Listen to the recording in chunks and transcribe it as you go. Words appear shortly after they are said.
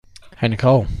Hey,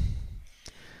 Nicole,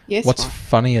 Yes, what's what?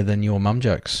 funnier than your mum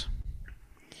jokes?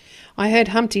 I heard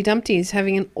Humpty Dumpty is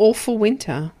having an awful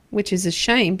winter, which is a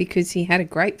shame because he had a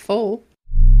great fall.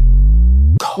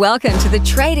 Welcome to the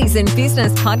Tradies in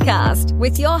Business podcast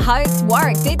with your hosts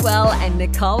Warwick Bidwell and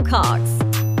Nicole Cox.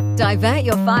 Divert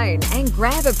your phone and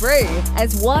grab a brew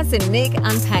as Waz and Nick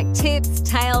unpack tips,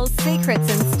 tales,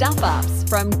 secrets and stuff-ups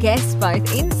from guests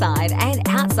both inside and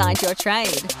outside your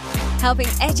trade, helping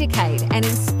educate and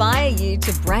inspire you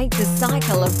to break the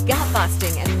cycle of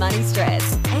gut-busting and money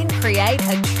stress and create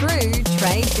a true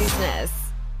trade business.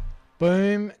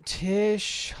 Boom,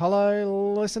 Tish.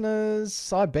 Hello,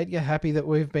 listeners. I bet you're happy that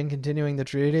we've been continuing the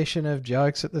tradition of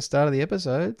jokes at the start of the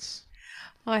episodes.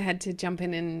 I had to jump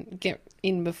in and get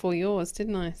in before yours,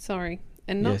 didn't I? Sorry.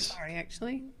 And not Yes. sorry,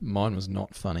 actually. Mine was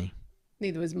not funny.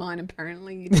 Neither was mine,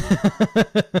 apparently. You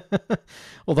didn't.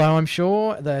 Although I'm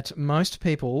sure that most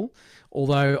people,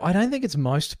 although I don't think it's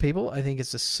most people, I think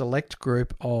it's a select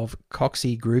group of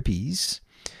Coxie groupies,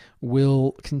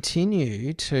 will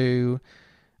continue to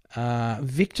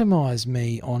victimize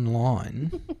me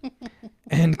online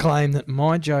and claim that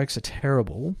my jokes are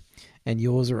terrible and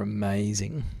yours are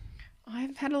amazing.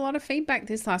 I've had a lot of feedback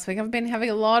this last week. I've been having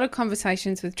a lot of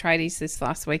conversations with tradies this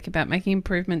last week about making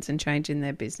improvements and change in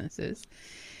their businesses.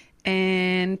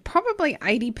 And probably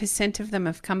 80% of them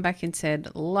have come back and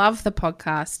said, love the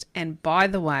podcast. And by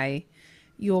the way,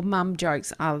 your mum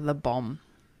jokes are the bomb.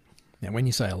 Now, when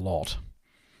you say a lot,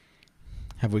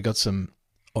 have we got some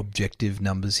objective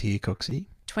numbers here, Coxie?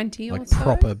 20 or Like so?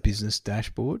 proper business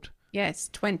dashboard? Yes,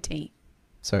 20.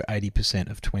 So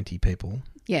 80% of 20 people.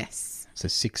 Yes. So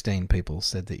 16 people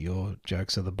said that your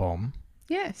jokes are the bomb.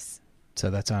 Yes. So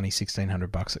that's only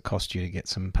 $1,600 it cost you to get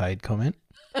some paid comment.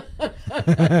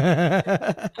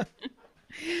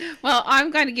 Well,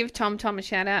 I'm going to give Tom a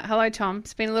shout out. Hello, Tom.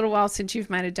 It's been a little while since you've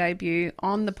made a debut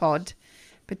on the pod.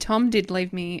 But Tom did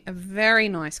leave me a very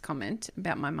nice comment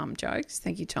about my mum jokes.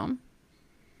 Thank you, Tom.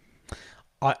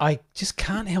 I just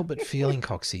can't help but feeling,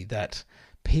 Coxie, that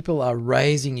people are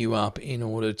raising you up in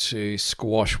order to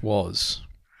squash Was.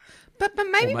 But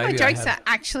maybe my maybe jokes are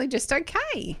actually just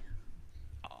okay.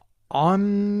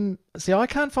 I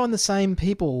can't find the same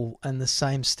people and the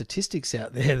same statistics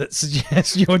out there that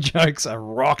suggest your jokes are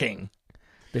rocking.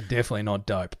 They're definitely not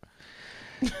dope.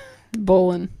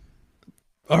 Ballin'.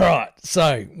 All right,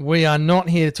 so we are not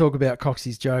here to talk about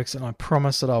Coxie's jokes, and I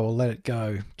promise that I will let it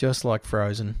go, just like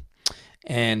Frozen,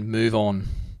 and move on.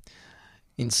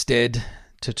 Instead,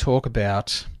 to talk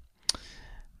about...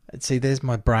 See, there's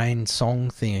my brain song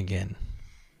thing again.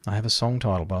 I have a song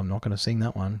title, but I'm not going to sing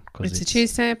that one. It's a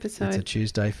Tuesday episode. It's a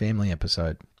Tuesday family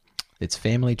episode. It's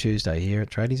Family Tuesday here at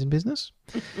Tradies in Business.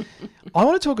 I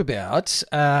want to talk about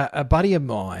a buddy of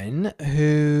mine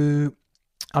who...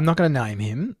 I'm not going to name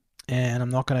him, and I'm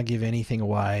not going to give anything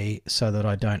away so that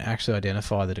I don't actually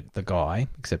identify the guy,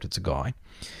 except it's a guy,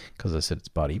 because I said it's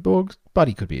Buddy. But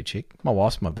Buddy could be a chick. My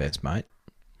wife's my best mate.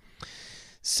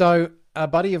 So a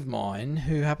buddy of mine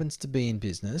who happens to be in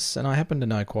business, and I happen to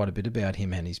know quite a bit about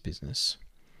him and his business,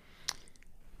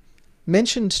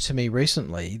 mentioned to me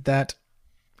recently that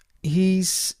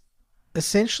he's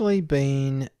essentially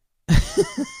been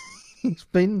he's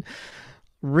been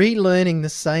relearning the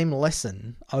same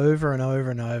lesson over and over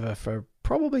and over for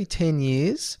probably 10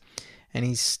 years, and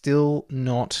he's still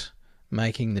not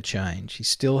making the change. He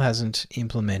still hasn't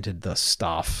implemented the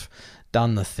stuff,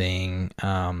 done the thing,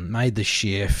 made the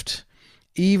shift,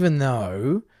 even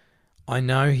though I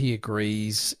know he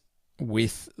agrees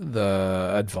with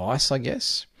the advice, I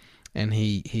guess, and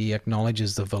he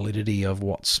acknowledges the validity of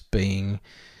what's being,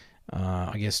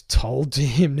 I guess, told to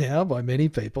him now by many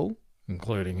people,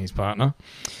 including his partner.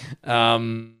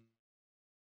 Not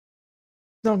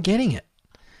getting it.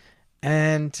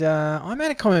 And I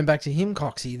made a comment back to him,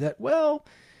 Coxie, that, well,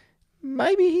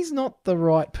 maybe he's not the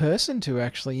right person to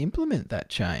actually implement that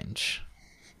change.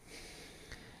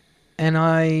 And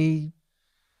I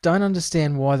don't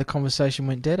understand why the conversation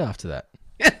went dead after that.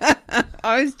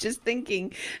 I was just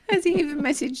thinking, has he even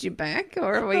messaged you back,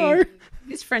 or are we No.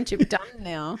 is friendship done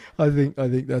now? I think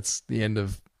that's the end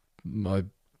of my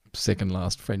second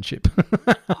last friendship.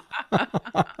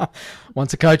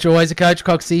 Once a coach, always a coach,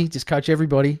 Coxie. Just coach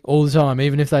everybody all the time,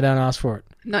 even if they don't ask for it.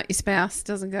 Not your spouse.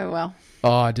 Doesn't go well.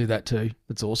 Oh, I do that too.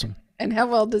 It's awesome. And how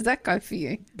well does that go for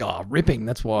you? Oh, ripping.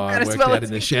 That's why I Not as worked well out as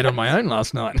in the me. shed on my own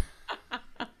last night.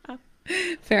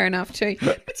 Fair enough too.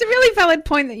 It's a really valid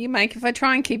point that you make. If I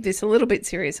try and keep this a little bit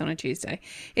serious on a Tuesday,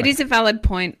 it is a valid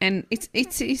point, and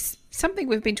it's something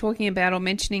we've been talking about or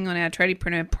mentioning on our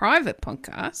Tradiepreneur private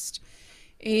podcast.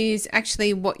 Is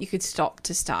actually what you could stop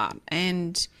to start,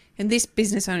 and in this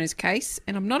business owner's case,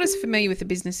 and I'm not as familiar with the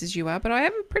business as you are, but I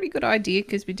have a pretty good idea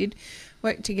because we did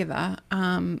work together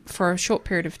for a short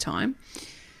period of time.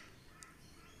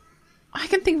 I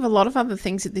can think of a lot of other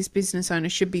things that this business owner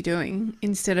should be doing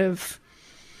instead of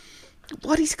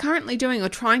what he's currently doing or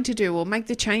trying to do or make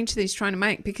the change that he's trying to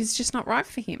make, because it's just not right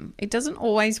for him. It doesn't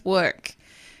always work.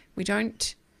 We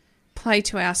don't play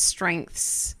to our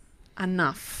strengths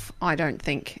enough, I don't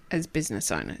think, as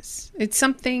business owners. It's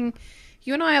something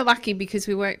you and I are lucky because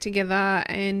we work together,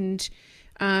 and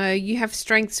you have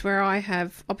strengths where I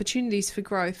have opportunities for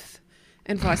growth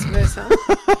and vice versa.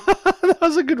 That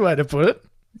was a good way to put it.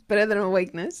 Better than a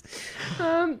weakness.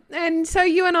 And so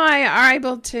you and I are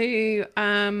able to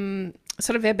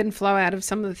sort of ebb and flow out of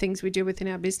some of the things we do within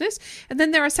our business. And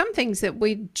then there are some things that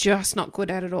we're just not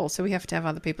good at all. So we have to have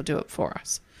other people do it for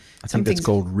us. I think that's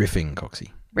called riffing,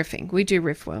 Coxie. Riffing. We do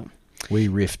riff well. We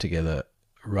riff together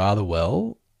rather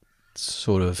well,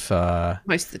 sort of.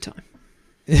 Most of the time.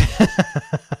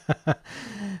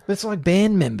 It's like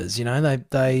band members, you know,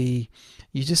 they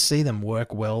you just see them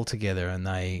work well together, and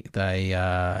they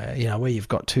you know, where you've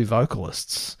got two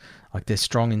vocalists, like they're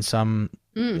strong in some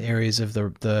areas of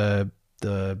the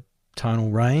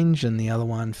tonal range, and the other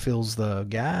one fills the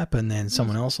gap, and then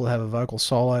someone else will have a vocal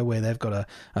solo where they've got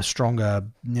a stronger,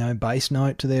 you know, bass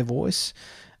note to their voice,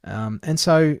 and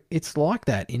so it's like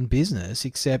that in business,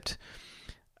 except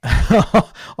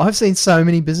I've seen so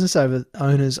many business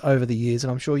owners over the years,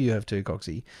 and I'm sure you have too,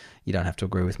 Coxie. You don't have to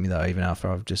agree with me though, even after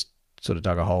I've just sort of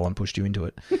dug a hole and pushed you into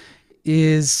it,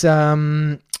 is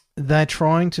they're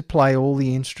trying to play all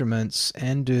the instruments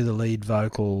and do the lead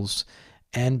vocals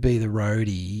and be the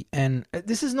roadie. And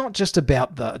this is not just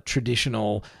about the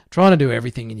traditional trying to do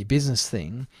everything in your business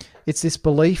thing. It's this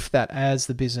belief that as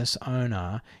the business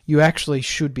owner, you actually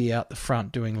should be out the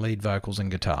front doing lead vocals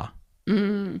and guitar.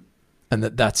 And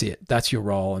that's it. That's your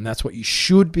role, and that's what you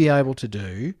should be able to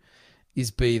do,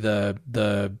 is be the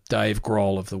Dave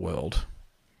Grohl of the world.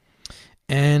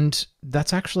 And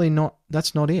that's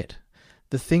not it.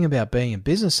 The thing about being a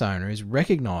business owner is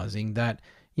recognizing that,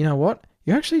 you know what,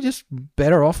 you're actually just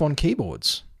better off on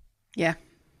keyboards. Yeah.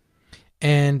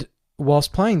 And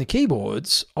whilst playing the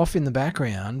keyboards off in the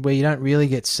background where you don't really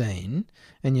get seen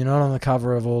and you're not on the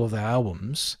cover of all of the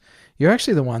albums, you're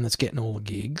actually the one that's getting all the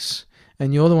gigs,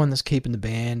 and you're the one that's keeping the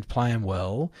band playing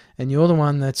well, and you're the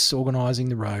one that's organising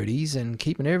the roadies and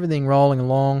keeping everything rolling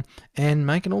along and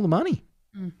making all the money.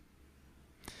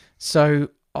 So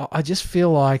I just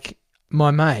feel like my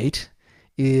mate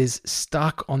is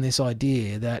stuck on this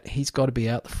idea that he's got to be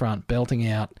out the front belting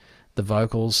out the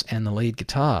vocals and the lead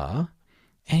guitar,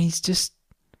 and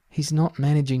he's not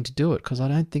managing to do it, because I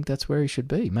don't think that's where he should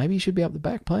be. Maybe he should be up the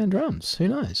back playing drums. Who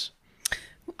knows?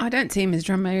 I don't see him as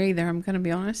drummer either, I'm going to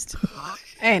be honest.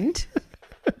 And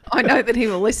I know that he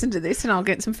will listen to this, and I'll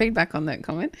get some feedback on that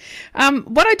comment.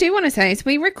 What I do want to say is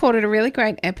we recorded a really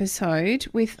great episode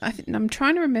with, I'm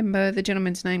trying to remember the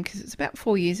gentleman's name because it's about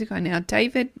 4 years ago now,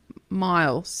 David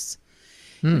Miles.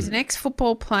 He was an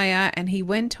ex-football player, and he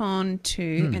went on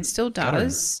to, and still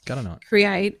does, Gutter Night.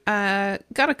 Create a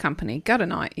gutter company, Gutter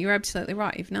Night. You're absolutely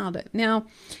right. You've nailed it. Now,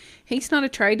 he's not a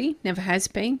tradie, never has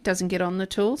been, doesn't get on the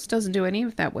tools, doesn't do any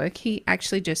of that work. He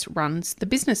actually just runs the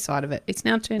business side of it. It's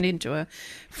now turned into a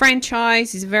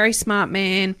franchise. He's a very smart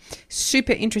man.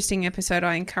 Super interesting episode.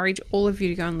 I encourage all of you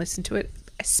to go and listen to it,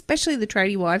 especially the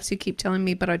tradie wives who keep telling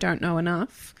me, but I don't know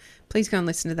enough. Please go and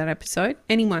listen to that episode.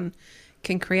 Anyone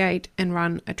can create and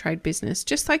run a trade business.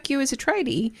 Just like you as a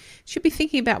tradie should be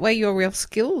thinking about where your real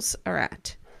skills are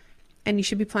at. And you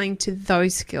should be playing to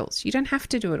those skills. You don't have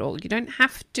to do it all. You don't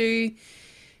have to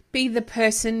be the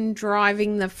person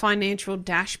driving the financial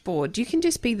dashboard. You can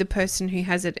just be the person who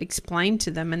has it explained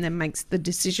to them and then makes the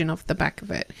decision off the back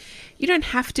of it. You don't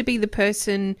have to be the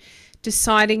person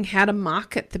deciding how to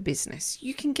market the business.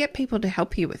 You can get people to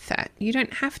help you with that. You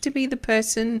don't have to be the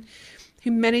person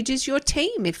who manages your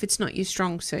team if it's not your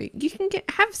strong suit. You can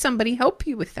have somebody help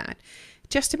you with that.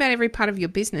 Just about every part of your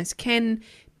business can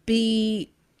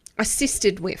be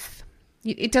assisted with.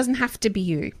 It doesn't have to be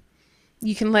you.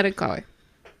 You can let it go.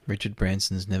 Richard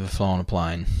Branson's never flown a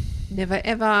plane. Never,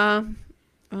 ever.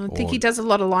 I think he does a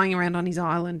lot of lying around on his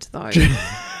island, though.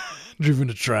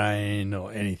 Driven a train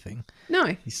or anything.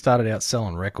 No. He started out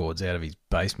selling records out of his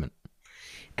basement.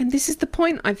 And this is the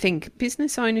point, I think.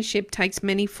 Business ownership takes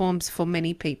many forms for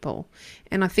many people.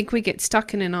 And I think we get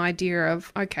stuck in an idea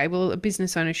of, okay, well, a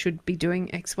business owner should be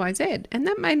doing X, Y, Z. And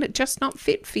that may just not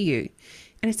fit for you.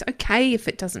 And it's okay if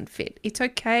it doesn't fit. It's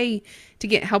okay to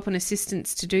get help and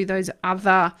assistance to do those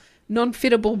other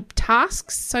non-fittable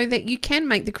tasks so that you can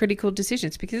make the critical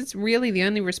decisions, because it's really the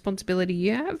only responsibility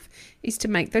you have is to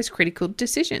make those critical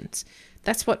decisions.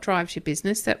 That's what drives your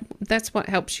business. That's what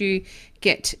helps you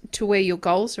get to where your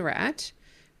goals are at.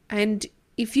 And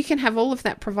if you can have all of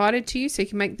that provided to you so you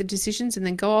can make the decisions and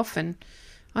then go off and,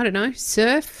 I don't know,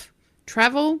 surf,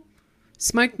 travel,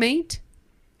 smoke meat,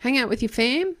 hang out with your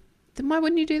fam, then why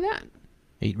wouldn't you do that?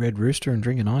 Eat Red Rooster and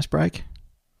drink an ice break.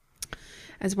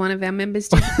 As one of our members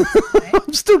did.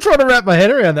 I'm still trying to wrap my head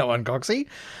around that one, Coxie.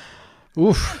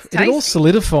 Oof. It all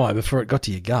solidify before it got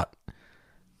to your gut.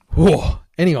 Whoa.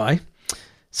 Anyway,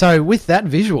 so with that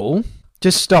visual,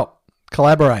 just stop,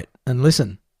 collaborate, and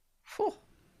listen. Oh.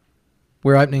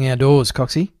 We're opening our doors,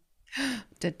 Coxie.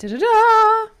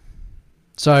 Da-da-da-da.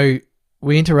 So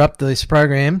we interrupt this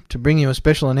program to bring you a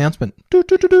special announcement. Doot,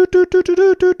 doot, doot, doot, doot,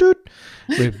 doot, doot, doot.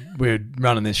 We're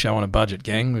running this show on a budget,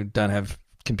 gang. We don't have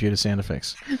computer sound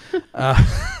effects.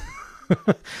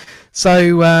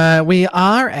 So we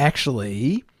are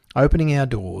actually opening our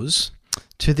doors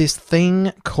to this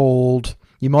thing called,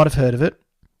 you might have heard of it,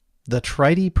 the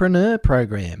Tradiepreneur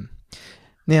Program.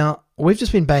 Now, we've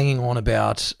just been banging on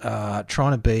about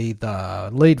trying to be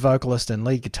the lead vocalist and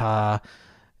lead guitar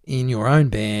in your own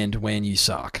band when you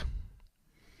suck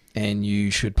and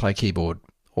you should play keyboard,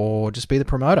 or just be the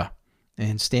promoter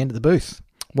and stand at the booth,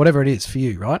 whatever it is for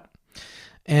you, right?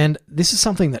 And this is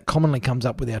something that commonly comes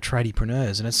up with our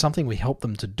tradiepreneurs, and it's something we help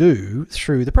them to do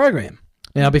through the program.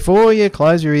 Now, before you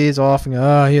close your ears off and go,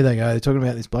 oh, here they go, they're talking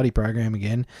about this bloody program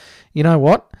again, you know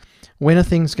what? When are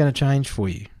things going to change for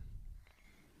you?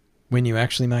 When you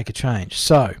actually make a change.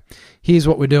 So, here's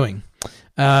what we're doing.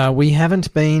 We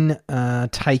haven't been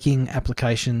taking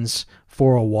applications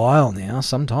for a while now,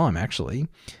 some time actually,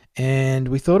 and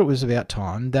we thought it was about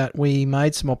time that we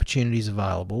made some opportunities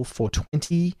available for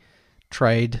 20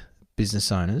 trade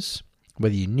business owners,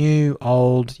 whether you're new,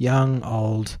 old, young,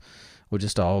 old, or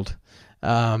just old,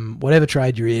 whatever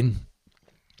trade you're in,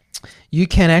 you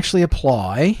can actually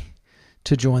apply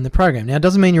to join the program. Now, it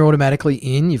doesn't mean you're automatically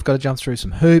in. You've got to jump through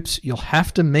some hoops. You'll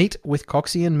have to meet with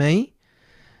Coxie and me,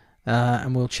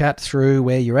 and we'll chat through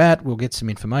where you're at. We'll get some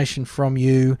information from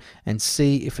you and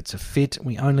see if it's a fit.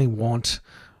 We only want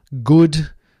good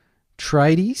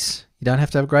tradies. You don't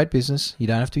have to have a great business. You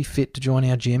don't have to be fit to join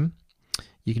our gym.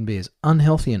 You can be as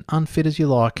unhealthy and unfit as you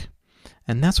like,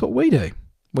 and that's what we do.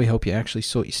 We help you actually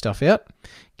sort your stuff out,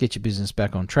 get your business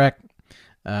back on track,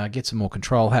 get some more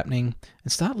control happening,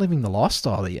 and start living the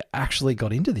lifestyle that you actually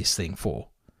got into this thing for.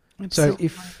 Absolutely.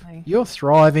 So if you're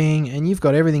thriving and you've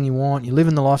got everything you want, you're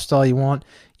living the lifestyle you want,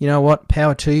 you know what?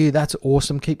 Power to you. That's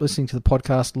awesome. Keep listening to the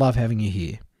podcast. Love having you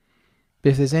here. But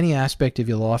if there's any aspect of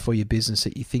your life or your business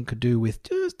that you think could do with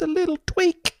just a little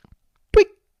tweak,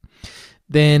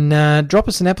 then drop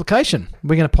us an application.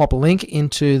 We're going to pop a link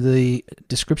into the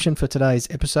description for today's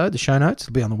episode, the show notes.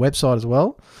 It'll be on the website as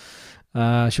well.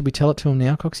 Should we tell it to them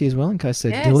now, Coxie, as well, in case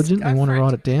they're diligent and want to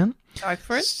write it down? Go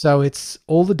for it. So it's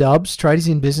all the dubs,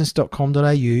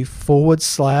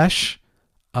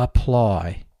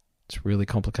 tradiesinbusiness.com.au/apply. It's a really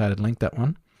complicated link, that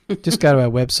one. Just go to our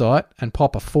website and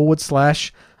pop a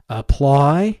 /apply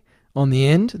on the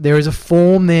end. There is a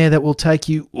form there that will take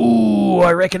you,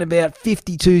 I reckon about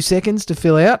 52 seconds to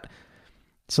fill out,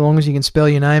 so long as you can spell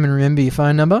your name and remember your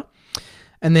phone number.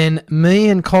 And then me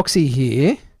and Coxie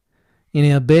here,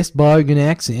 in our best Bogan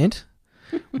accent,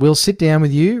 we'll sit down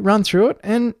with you, run through it,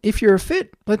 and if you're a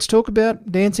fit, let's talk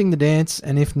about dancing the dance,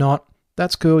 and if not,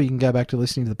 that's cool. You can go back to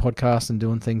listening to the podcast and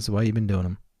doing things the way you've been doing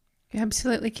them. You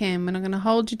absolutely can. We're not going to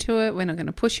hold you to it. We're not going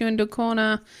to push you into a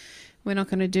corner. We're not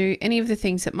going to do any of the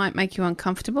things that might make you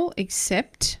uncomfortable,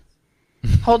 except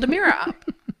hold a mirror up.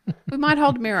 We might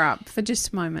hold a mirror up for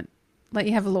just a moment. Let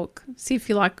you have a look. See if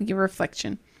you like your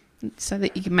reflection so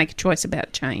that you can make a choice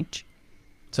about change.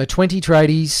 So 20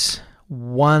 tradies,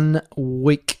 1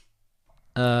 week.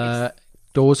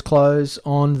 Doors close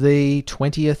on the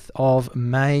 20th of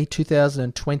May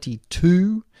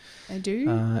 2022. They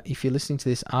do. If you're listening to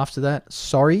this after that,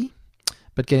 sorry.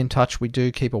 But get in touch. We do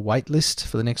keep a wait list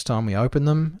for the next time we open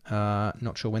them.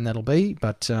 Not sure when that'll be,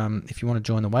 but if you want to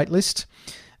join the wait list,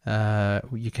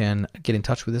 you can get in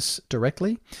touch with us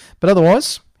directly. But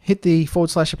otherwise, hit the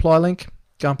 /apply link,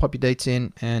 go and pop your dates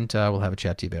in, and we'll have a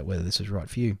chat to you about whether this is right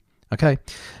for you. Okay,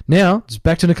 now it's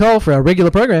back to Nicole for our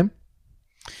regular program.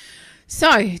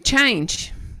 So,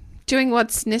 change. Doing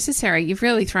what's necessary. You've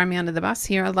really thrown me under the bus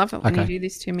here. I love it when you do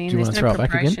this to me and there's no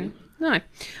preparation. No,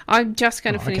 I'm just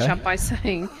going to finish up by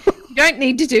saying you don't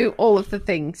need to do all of the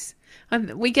things.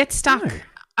 We get stuck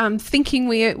thinking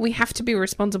we have to be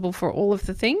responsible for all of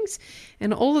the things,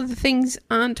 and all of the things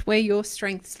aren't where your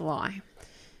strengths lie.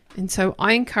 And so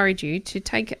I encourage you to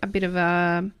take a bit of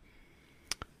a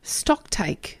stock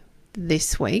take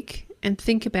this week and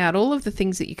think about all of the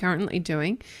things that you're currently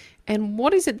doing and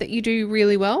what is it that you do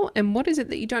really well and what is it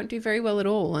that you don't do very well at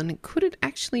all, and could it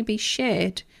actually be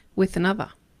shared with another?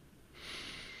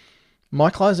 My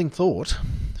closing thought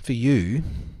for you,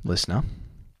 listener,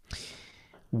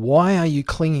 why are you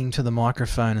clinging to the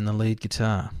microphone and the lead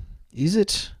guitar? Is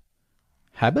it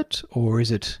habit or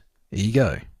is it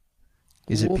ego?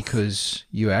 Is it because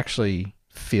you actually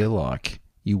feel like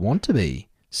you want to be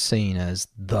seen as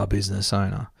the business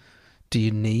owner? Do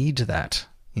you need that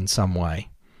in some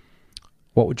way?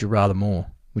 What would you rather more?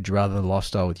 Would you rather the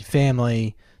lifestyle with your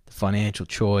family, the financial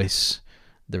choice,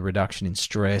 the reduction in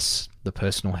stress, the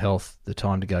personal health, the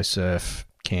time to go surf,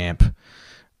 camp,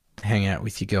 hang out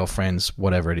with your girlfriends,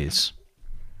 whatever it is?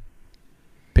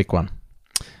 Pick one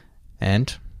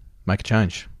and make a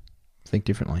change. Think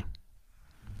differently.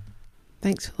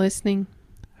 Thanks for listening.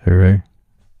 Hooray.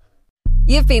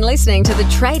 You've been listening to the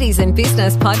Tradies in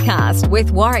Business podcast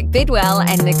with Warwick Bidwell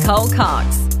and Nicole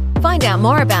Cox. Find out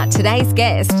more about today's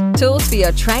guest, tools for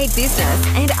your trade business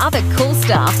and other cool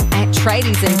stuff at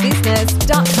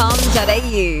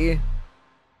tradiesinbusiness.com.au.